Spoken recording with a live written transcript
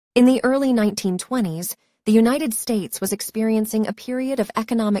In the early 1920s, the United States was experiencing a period of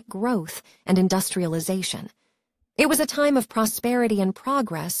economic growth and industrialization. It was a time of prosperity and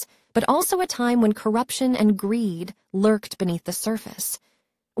progress, but also a time when corruption and greed lurked beneath the surface.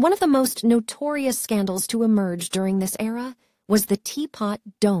 One of the most notorious scandals to emerge during this era was the Teapot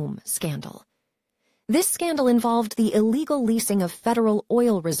Dome Scandal. This scandal involved the illegal leasing of federal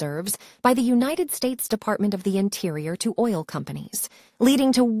oil reserves by the United States Department of the Interior to oil companies,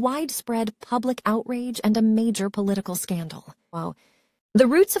 leading to widespread public outrage and a major political scandal. Wow. The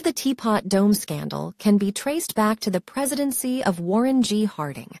roots of the Teapot Dome Scandal can be traced back to the presidency of Warren G.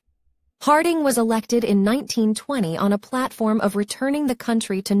 Harding. Harding was elected in 1920 on a platform of returning the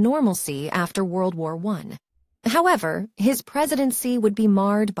country to normalcy after World War I. However, his presidency would be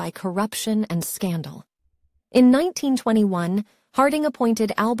marred by corruption and scandal. In 1921, Harding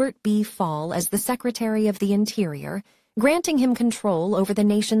appointed Albert B. Fall as the Secretary of the Interior, granting him control over the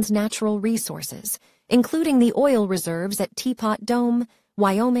nation's natural resources, including the oil reserves at Teapot Dome,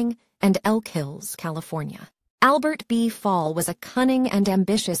 Wyoming, and Elk Hills, California. Albert B. Fall was a cunning and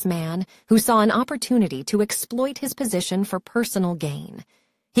ambitious man who saw an opportunity to exploit his position for personal gain.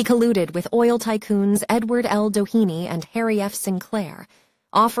 He colluded with oil tycoons Edward L. Doheny and Harry F. Sinclair,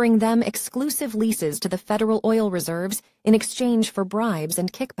 offering them exclusive leases to the federal oil reserves in exchange for bribes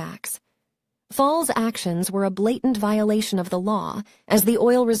and kickbacks. Fall's actions were a blatant violation of the law, as the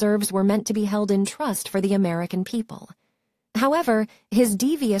oil reserves were meant to be held in trust for the American people. However, his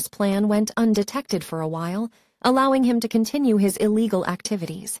devious plan went undetected for a while, allowing him to continue his illegal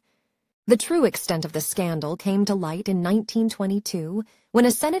activities. The true extent of the scandal came to light in 1922 when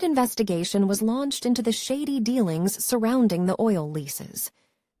a Senate investigation was launched into the shady dealings surrounding the oil leases.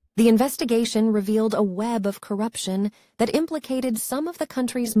 The investigation revealed a web of corruption that implicated some of the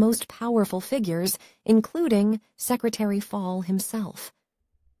country's most powerful figures, including Secretary Fall himself.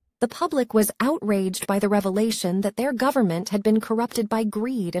 The public was outraged by the revelation that their government had been corrupted by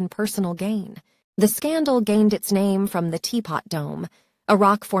greed and personal gain. The scandal gained its name from the Teapot Dome, a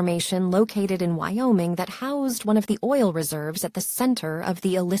rock formation located in Wyoming that housed one of the oil reserves at the center of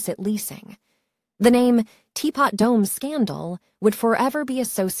the illicit leasing. The name Teapot Dome Scandal would forever be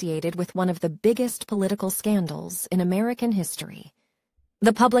associated with one of the biggest political scandals in American history.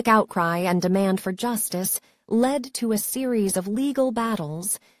 The public outcry and demand for justice led to a series of legal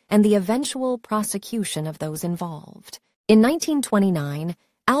battles and the eventual prosecution of those involved. In 1929,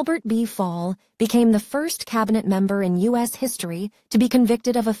 Albert B. Fall became the first cabinet member in U.S. history to be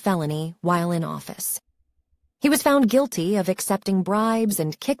convicted of a felony while in office. He was found guilty of accepting bribes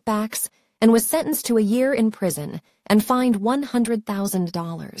and kickbacks and was sentenced to a year in prison and fined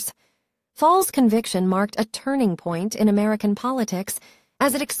 $100,000. Fall's conviction marked a turning point in American politics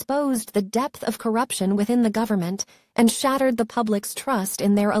as it exposed the depth of corruption within the government and shattered the public's trust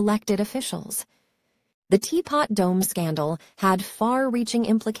in their elected officials. The Teapot Dome Scandal had far-reaching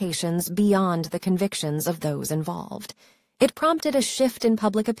implications beyond the convictions of those involved. It prompted a shift in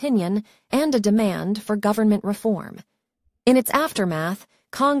public opinion and a demand for government reform. In its aftermath,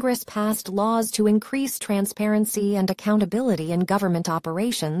 Congress passed laws to increase transparency and accountability in government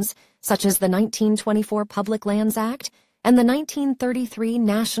operations, such as the 1924 Public Lands Act and the 1933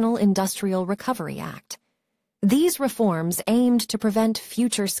 National Industrial Recovery Act. These reforms aimed to prevent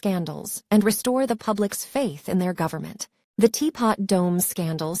future scandals and restore the public's faith in their government. The Teapot Dome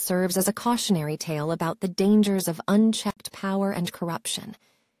Scandal serves as a cautionary tale about the dangers of unchecked power and corruption.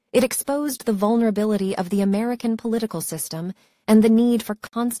 It exposed the vulnerability of the American political system and the need for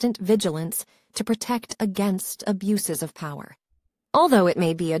constant vigilance to protect against abuses of power. Although it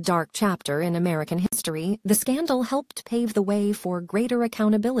may be a dark chapter in American history, the scandal helped pave the way for greater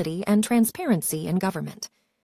accountability and transparency in government.